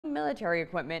selling military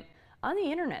equipment on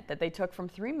the internet that they took from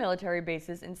 3 military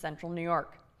bases in central New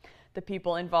York. The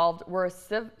people involved were a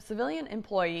civilian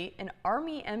employee, an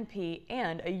Army MP,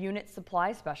 and a unit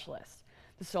supply specialist.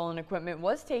 The stolen equipment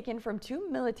was taken from 2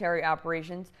 military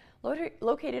operations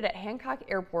located at Hancock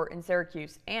Airport in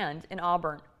Syracuse and in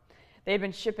Auburn. They had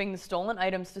been shipping the stolen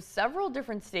items to several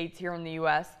different states here in the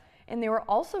U.S., and they were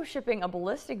also shipping a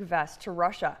ballistic vest to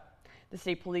Russia. The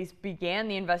state police began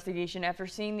the investigation after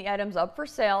seeing the items up for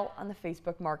sale on the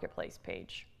Facebook Marketplace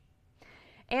page.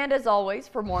 And as always,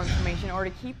 for more information or to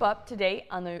keep up to date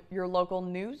on your local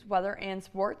news, weather, and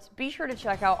sports, be sure to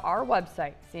check out our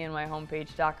website,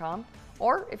 cnyhomepage.com,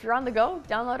 or if you're on the go,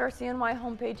 download our CNY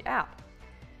homepage app.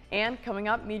 And coming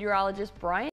up, meteorologist Brian